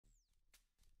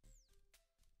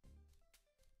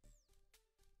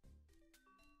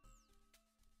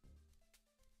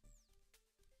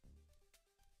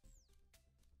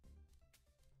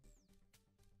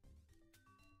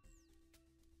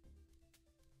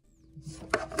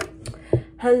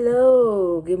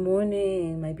Hello, good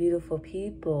morning, my beautiful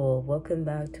people. Welcome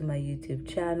back to my YouTube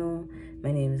channel.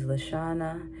 My name is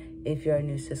Lashana. If you're a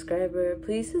new subscriber,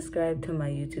 please subscribe to my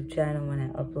YouTube channel when I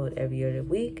upload every other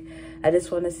week. I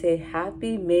just want to say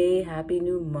happy May, happy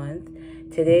new month.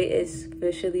 Today is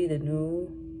officially the new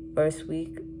first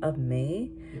week of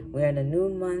May. We're in a new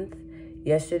month.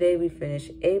 Yesterday we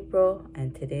finished April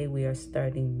and today we are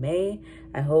starting May.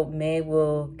 I hope May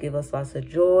will give us lots of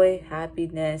joy,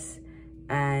 happiness,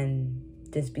 and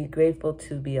just be grateful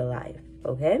to be alive,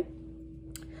 okay?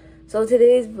 So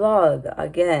today's vlog,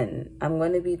 again, I'm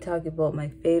going to be talking about my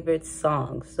favorite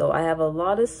songs. So I have a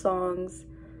lot of songs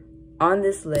on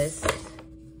this list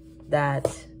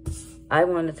that I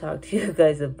want to talk to you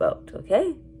guys about,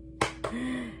 okay?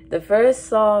 The first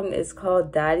song is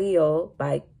called Daddy-O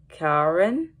by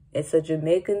Kerron. It's a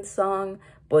Jamaican song,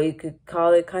 but you could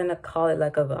call it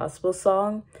like a gospel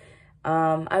song.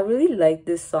 I really like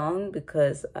this song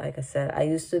because, like I said, I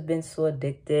used to have been so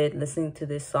addicted listening to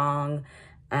this song,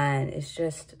 and it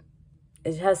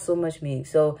has so much meaning.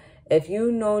 So if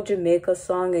you know Jamaica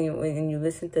song and you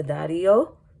listen to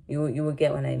Daddy-O, you will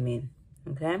get what I mean,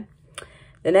 okay?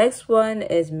 The next one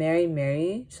is Mary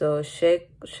Mary. So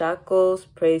Shackles,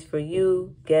 Praise for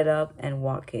You, Get Up, and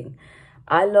Walking.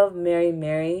 I love Mary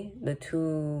Mary, the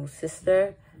two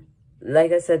sisters.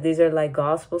 Like I said, these are like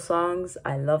gospel songs.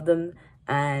 I love them.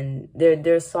 And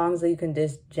they're songs that you can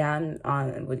just jam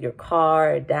on with your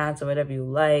car, or dance, or whatever you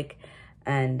like.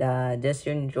 And just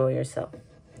enjoy yourself,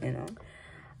 you know.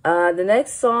 The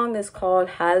next song is called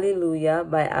Hallelujah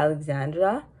by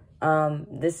Alexandra.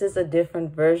 This is a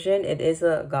different version. It is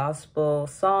a gospel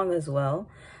song as well.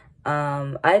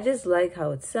 I just like how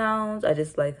it sounds. I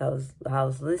just like how I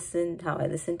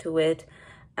listen to it.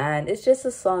 And it's just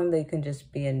a song that you can just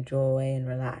enjoy and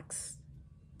relax.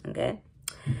 Okay.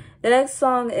 The next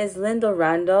song is Lynda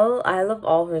I'm. I love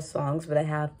all her songs, but I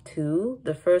have two.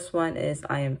 The first one is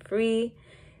I Am Free.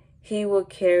 He Will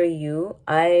Carry You.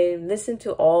 I listen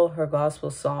to all her gospel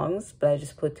songs, but I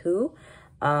just put two.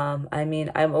 I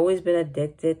mean, I've always been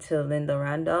addicted to Lynda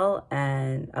I'm,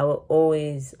 and I will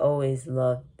always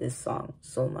love this song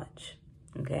so much.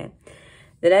 Okay.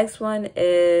 The next one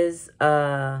is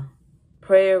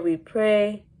Prayer We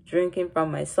Pray, Drinking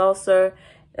from My Saucer.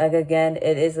 Like, again,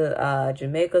 it is a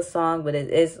Jamaica song, but it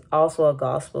is also a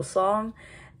gospel song.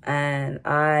 And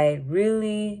I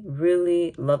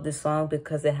really love this song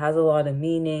because it has a lot of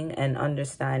meaning and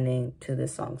understanding to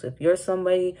this song. So if you're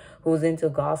somebody who's into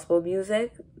gospel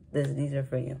music, these are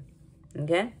for you.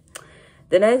 Okay?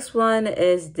 The next one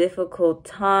is Difficult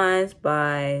Times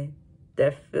by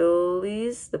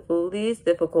Theophilus.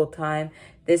 Difficult Time.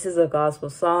 This is a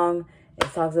gospel song.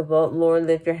 It talks about Lord,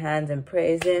 lift your hands and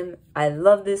praise him. I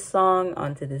love this song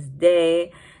onto this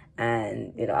day.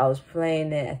 And, you know, I was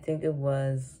playing it, I think it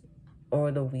was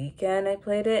over the weekend I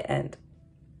played it. And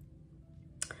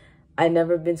I've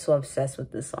never been so obsessed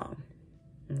with this song.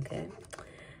 Okay.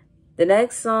 The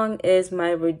next song is My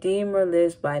Redeemer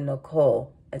Lives by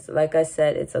Nicole. It's, like I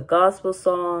said, it's a gospel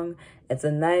song. It's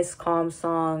a nice, calm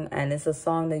song. And it's a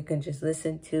song that you can just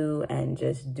listen to and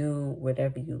just do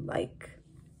whatever you like.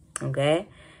 Okay,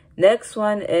 next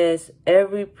one is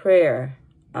Every Prayer.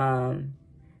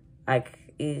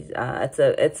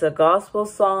 It's a gospel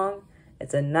song.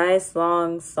 It's a nice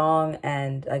long song,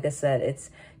 and like I said,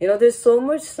 it's, you know, there's so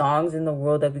much songs in the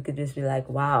world that we could just be like,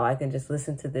 wow, I can just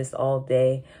listen to this all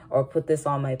day, or put this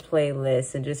on my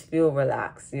playlist and just feel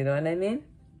relaxed. You know what I mean?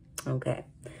 Okay.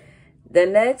 The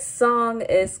next song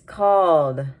is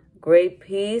called Great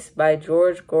Peace by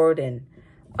George Gordon.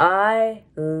 I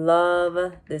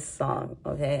love this song,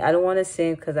 okay? I don't want to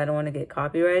sing because I don't want to get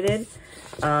copyrighted.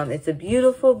 It's a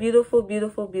beautiful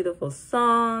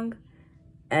song,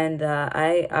 and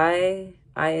I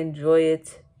enjoy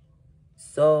it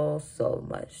so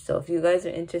much. So if you guys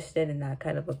are interested in that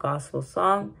kind of a gospel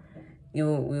song, we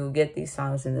will get these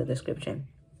songs in the description.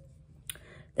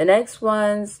 The next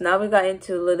ones, now we got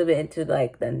into a little bit into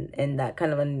like in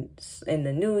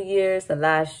the New Year's, the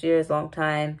last year's long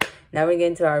time. Now we're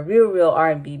getting to our real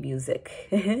R&B music.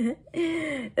 The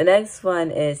next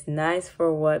one is Nice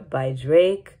for What by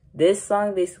Drake. This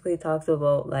song basically talks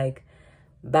about like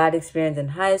bad experience in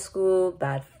high school,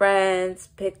 bad friends,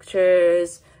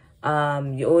 pictures.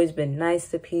 You always been nice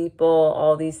to people,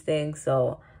 all these things.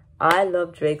 So I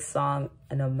love Drake's song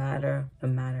no matter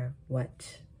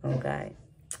what. Okay.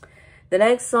 The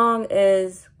next song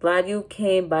is Glad You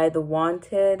Came by The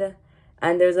Wanted.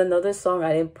 And there's another song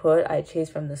I didn't put, I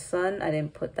Chased from the Sun. I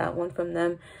didn't put that one from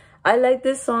them. I like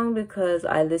this song because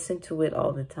I listen to it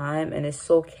all the time and it's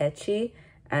so catchy.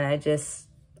 And I just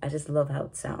love how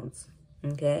it sounds.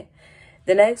 Okay.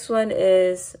 The next one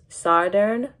is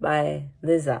Saturn by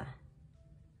Lizzo.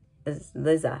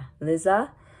 Lizzo.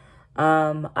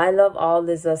 I love all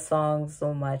Lizzo's songs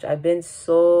so much. I've been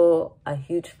a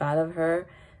huge fan of her.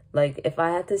 Like, if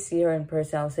I had to see her in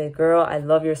person, I would say, girl, I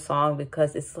love your song,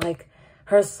 because it's like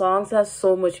her songs have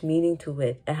so much meaning to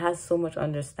it. It has so much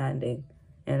understanding,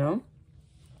 you know?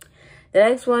 The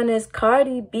next one is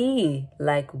Cardi B,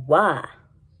 like, why?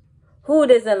 Who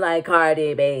doesn't like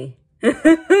Cardi B?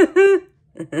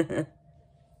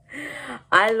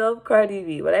 I love Cardi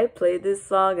B. When I play this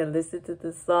song and listen to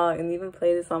this song and even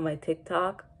play this on my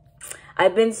TikTok,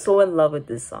 I've been so in love with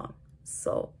this song.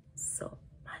 So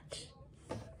much.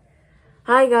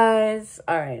 Hi, guys.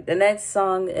 All right. The next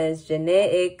song is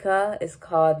Janae Aika. It's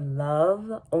called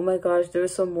Love. Oh, my gosh. There were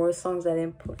some more songs I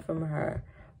didn't put from her,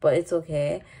 but it's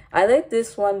okay. I like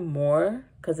this one more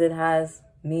because it has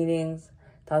meanings.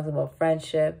 Talks about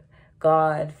friendship,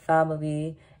 God,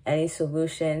 family, any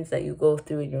solutions that you go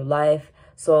through in your life.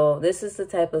 So this is the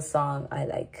type of song I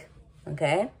like.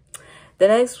 Okay. The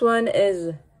next one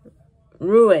is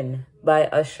Ruin by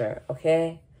Usher.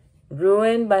 Okay.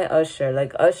 Ruin by Usher.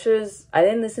 Like, Usher's, I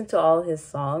didn't listen to all his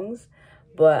songs,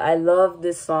 but I love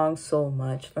this song so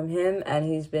much from him, and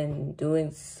he's been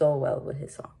doing so well with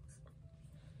his songs.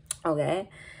 Okay.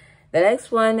 The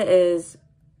next one is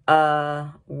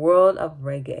World of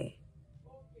Reggae.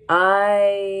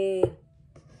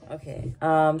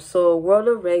 So World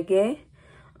of Reggae,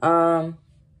 I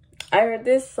heard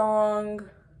this song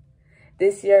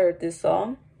this year. I heard this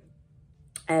song,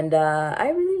 and I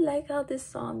really like how this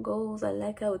song goes. I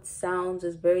like how it sounds.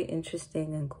 It's very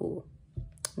interesting and cool.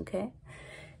 Okay,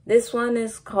 this one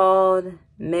is called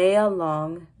Maya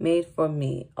Long, Made for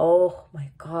Me. Oh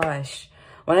my gosh,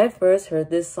 when I first heard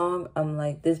this song, I'm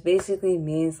like, this basically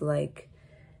means like,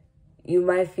 you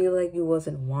might feel like you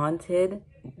wasn't wanted,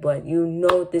 but you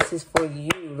know this is for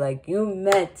you. Like, you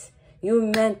meant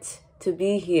to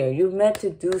be here. You meant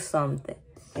to do something,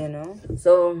 you know?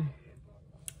 So,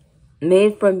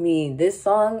 Made for Me. This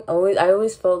song, I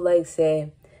always felt like,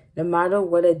 say, no matter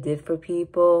what I did for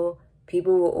people,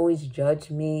 people will always judge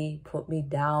me, put me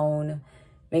down,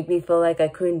 make me feel like I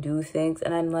couldn't do things.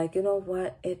 And I'm like, you know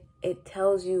what? It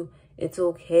tells you it's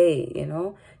okay, you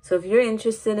know? So if you're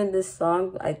interested in this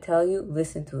song, I tell you,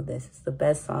 listen to this. It's the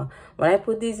best song. When I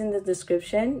put these in the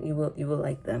description, you will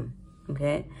like them,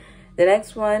 okay? The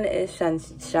next one is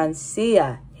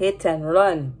Shenseea, Hit and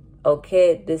Run.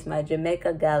 Okay, this is my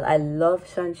Jamaica gal. I love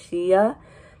Shenseea.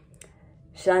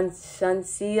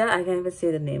 Shenseea, I can't even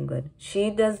say the name good. She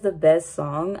does the best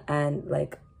song, and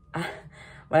like,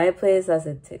 when I play this as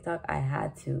a TikTok, I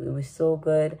had to. It was so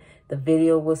good. The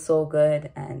video was so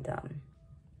good, and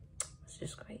it's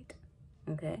just great.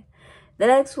 Okay. The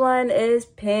next one is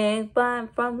Pink from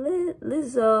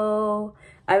Lizzo.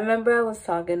 I remember I was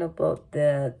talking about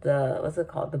the what's it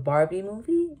called? The Barbie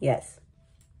movie? Yes.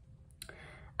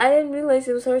 I didn't realize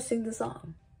it was her singing the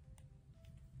song.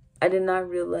 I did not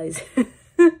realize.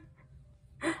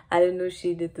 I didn't know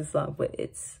she did the song, but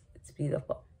it's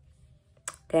beautiful.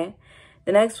 Okay.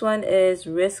 The next one is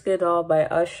Risk It All by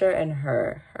Usher and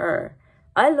Her.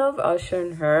 I love Usher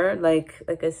and Her. Like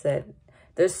I said,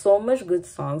 there's so much good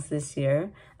songs this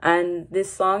year. And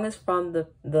this song is from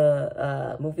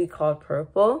the movie called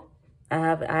Purple. I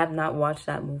have not watched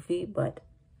that movie, but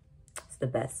it's the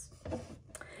best.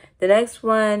 The next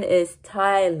one is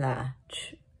Tyla,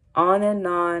 On and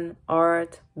On,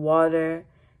 Art, Water,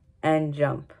 and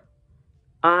Jump.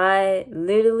 I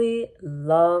literally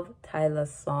love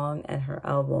Tyla's song and her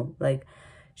album. Like,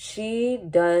 she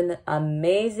done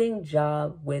amazing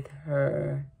job with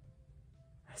her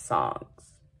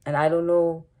songs. And I don't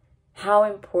know how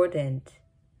important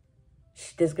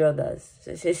this girl does.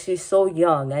 She's so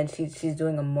young, and she's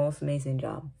doing a most amazing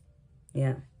job.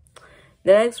 Yeah.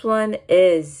 The next one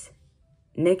is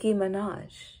Nicki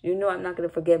Minaj. You know I'm not going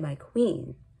to forget my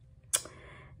queen.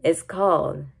 It's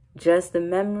called Just the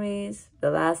Memories,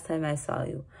 The Last Time I Saw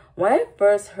You. When I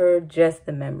first heard Just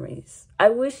the Memories, I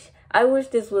wish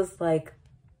this was like,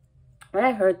 when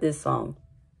I heard this song,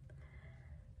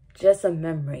 just a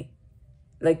memory.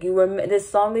 Like, this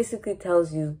song basically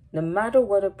tells you, no matter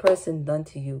what a person done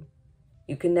to you,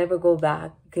 you can never go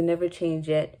back, you can never change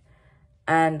it.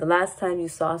 And the last time you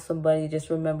saw somebody, just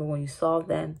remember when you saw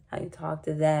them, how you talked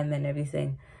to them and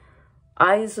everything.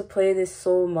 I used to play this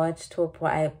so much to a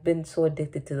point I've been so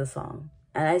addicted to the song.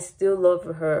 And I still love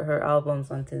her albums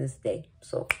unto this day.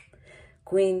 So,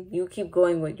 Queen, you keep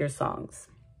going with your songs.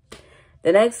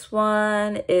 The next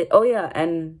one is, oh yeah,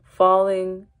 and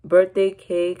Falling, Birthday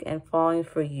Cake, and Falling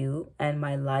for You, and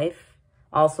My Life,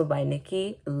 also by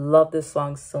Nicki. Love this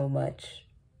song so much.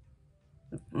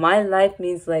 My life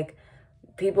means like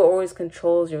people always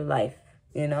controls your life,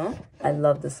 you know? I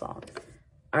love the song.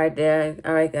 All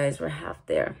right, guys, we're half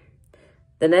there.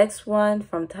 The next one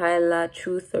from Tyla,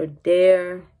 Truth or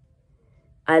Dare.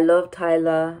 I love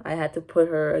Tyla. I had to put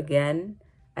her again.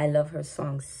 I love her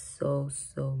song so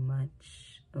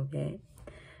much. Okay.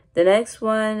 The next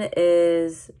one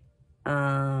is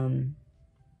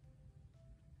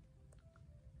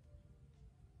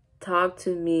Talk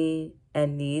to Me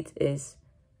and Need is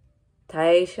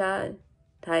Taisha,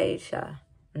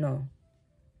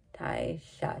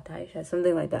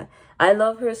 something like that. I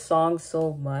love her song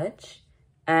so much,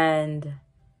 and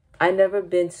I never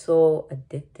been so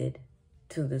addicted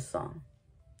to this song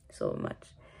so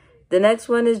much. The next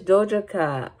one is Doja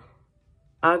Cat,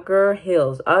 Agar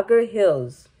Hills. Agar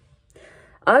Hills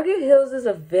is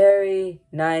a very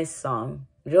nice song.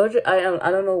 I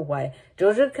don't know why.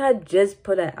 Doja Cat just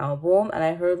put an album, and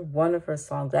I heard one of her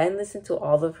songs. I didn't listen to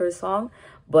all of her songs,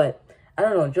 but I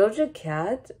don't know. Doja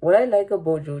Cat, what I like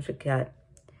about Doja Cat,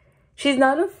 she's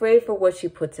not afraid for what she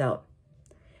puts out.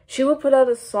 She would put out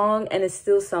a song and it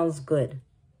still sounds good.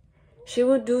 She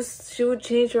would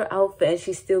change her outfit and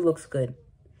she still looks good.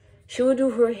 She would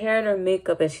do her hair and her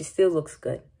makeup and she still looks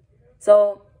good.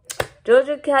 So,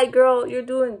 Doja Cat, girl, you're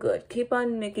doing good. Keep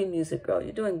on making music, girl.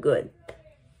 You're doing good.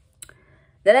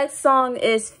 The next song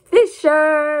is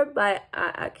fisherr by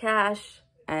Cash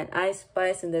and Ice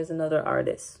Spice, and there's another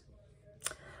artist.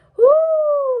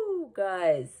 Woo!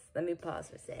 Guys, let me pause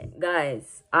for a second.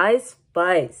 Guys, Ice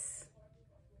Spice.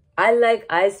 I like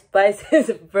Ice Spice's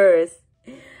verse.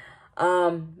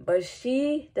 But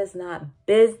she does not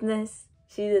business.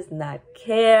 She does not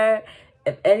care.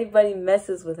 If anybody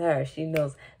messes with her, she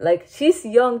knows. Like, she's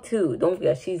young too. Don't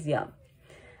forget, she's young.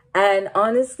 And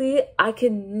honestly, I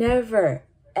can never,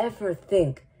 ever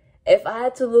think, if I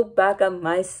had to look back at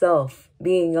myself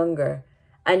being younger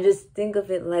and just think of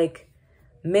it like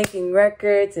making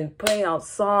records and putting out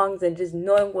songs and just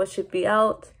knowing what should be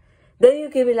out, then you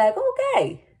can be like,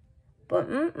 okay. But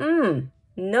no.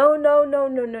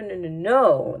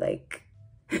 Like,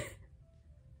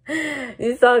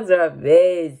 these songs are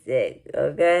amazing,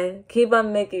 okay? Keep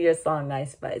on making your song,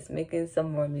 Ice Spice. Making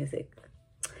some more music.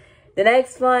 The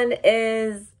next one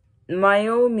is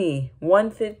Miami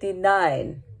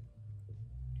 159.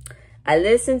 I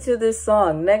listened to this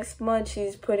song. Next month,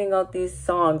 she's putting out these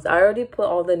songs. I already put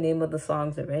all the name of the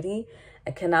songs already.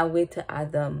 I cannot wait to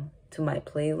add them to my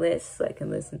playlist so I can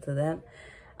listen to them.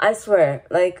 I swear,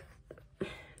 like,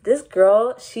 this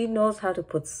girl, she knows how to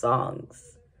put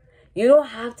songs. You don't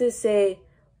have to say,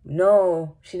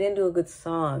 no, she didn't do a good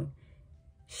song.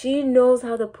 She knows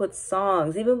how to put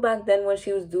songs. Even back then when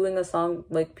she was doing a song,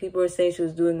 like, people were saying she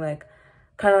was doing, like,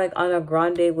 kind of like Ana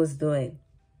Grande was doing.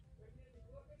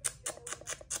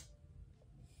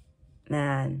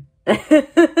 Man.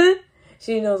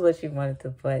 She knows what she wanted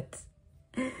to put.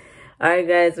 Alright,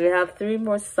 guys, we have 3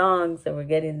 more songs and we're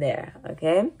getting there,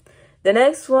 okay? The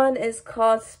next one is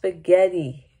called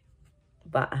Spaghetti.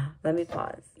 Let me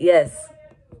pause. Yes,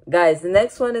 guys, the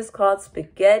next one is called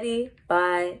Spaghetti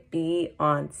by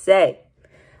Beyonce.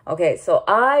 Okay, so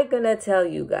I'm gonna tell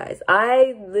you guys,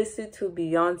 I listened to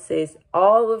Beyonce's,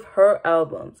 all of her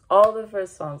albums, all of her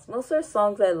songs. Most of her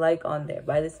songs I like on there,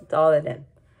 but I listen to all of them.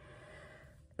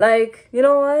 Like, you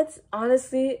know what?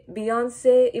 Honestly,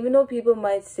 Beyonce, even though people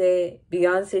might say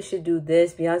Beyonce should do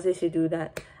this, Beyonce should do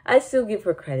that, I still give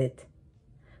her credit.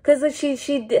 Because like,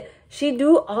 she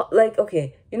do all, like,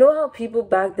 okay, you know how people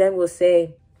back then will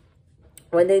say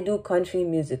when they do country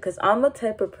music? Because I'm a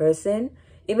type of person,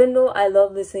 even though I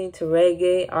love listening to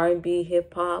reggae, R&B,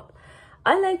 hip-hop,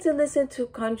 I like to listen to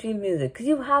country music. Because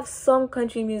you have some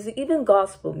country music, even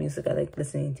gospel music I like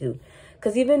listening to.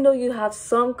 Because even though you have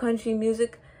some country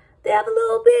music, they have a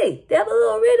little beat. They have a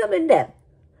little rhythm in them.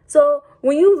 So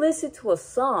when you listen to a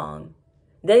song,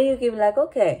 then you can be like,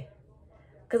 okay.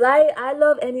 Because I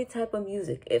love any type of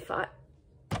music. If I...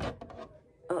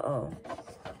 Uh-oh.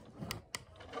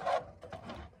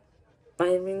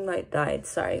 My ring light died.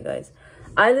 Sorry, guys.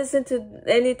 I listen to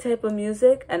any type of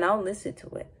music and I'll listen to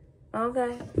it.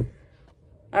 Okay.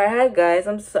 Alright, guys.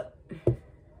 I'm so...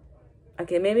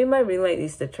 Okay, maybe my ring light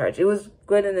needs to charge. It was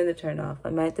good and then it turned off. I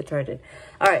might have to charge it.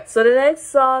 Alright, so the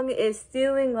next song is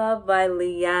Stealing Love by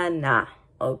Liana.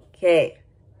 Okay.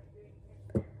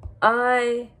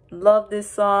 I love this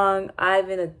song. I've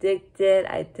been addicted.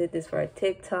 I did this for a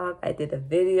TikTok. I did a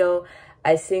video.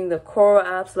 I sing the choral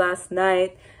apps last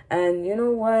night. And you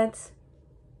know what?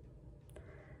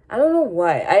 I don't know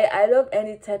why. I love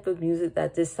any type of music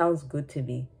that just sounds good to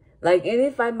me. Like, even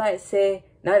if I might say,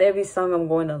 not every song I'm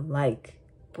going to like.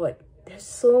 But there's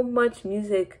so much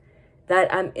music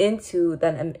that I'm into,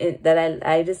 that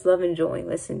I just love enjoying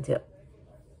listening to,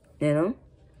 you know.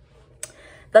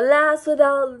 The last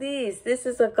without least, this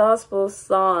is a gospel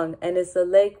song, and it's the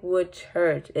Lakewood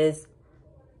Church. It's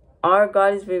Our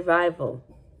God is Revival.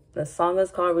 The song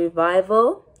is called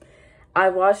Revival. I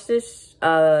watch this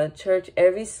church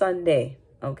every Sunday,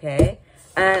 okay?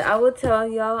 And I will tell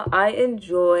y'all, I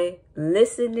enjoy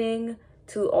listening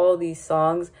to all these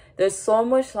songs. There's so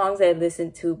much songs I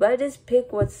listen to, but I just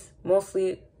pick what's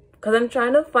mostly, because I'm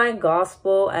trying to find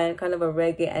gospel and kind of a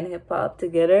reggae and hip-hop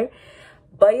together.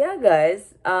 But yeah,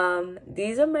 guys,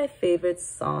 these are my favorite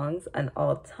songs on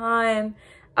all time.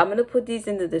 I'm going to put these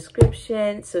in the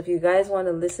description. So if you guys want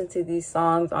to listen to these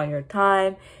songs on your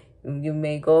time, you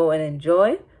may go and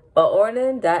enjoy. But other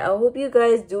than that, I hope you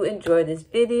guys do enjoy this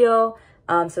video.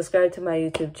 Subscribe to my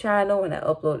YouTube channel when I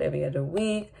upload every other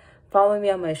week. Follow me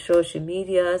on my social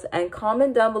medias and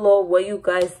comment down below what you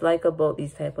guys like about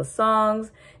these type of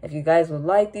songs. If you guys would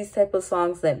like these type of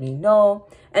songs, let me know.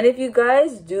 And if you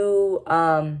guys do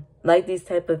like these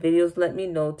type of videos, let me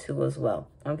know too as well.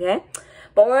 Okay?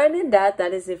 But other than that,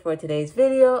 that is it for today's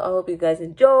video. I hope you guys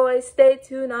enjoy. Stay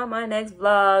tuned on my next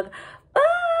vlog. Bye!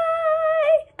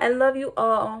 I love you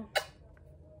all.